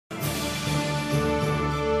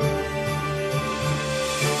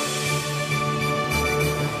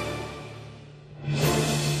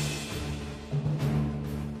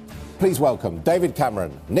Please welcome David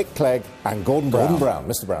Cameron, Nick Clegg and Gordon Brown.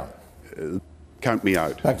 Mr Brown. Count me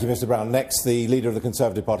out. Thank you, Mr Brown. Next, the Leader of the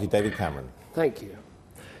Conservative Party, David Cameron. Thank you.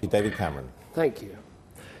 David Cameron. Thank you.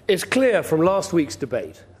 It's clear from last week's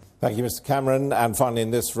debate. Thank you, Mr Cameron. And finally, in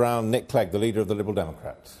this round, Nick Clegg, the Leader of the Liberal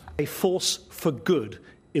Democrats. A force for good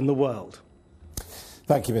in the world.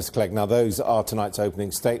 Thank you, Mr Clegg. Now, those are tonight's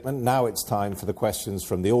opening statement. Now it's time for the questions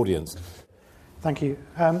from the audience. Thank you.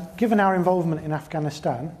 Given our involvement in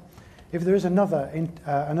Afghanistan, if there is another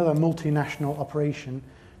multinational operation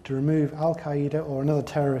to remove Al-Qaeda or another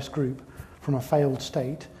terrorist group from a failed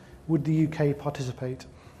state, would the UK participate?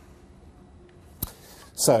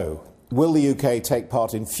 So, will the UK take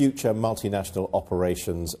part in future multinational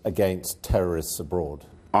operations against terrorists abroad?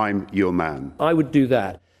 I'm your man. I would do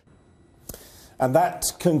that. And that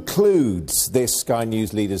concludes this Sky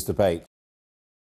News Leaders debate.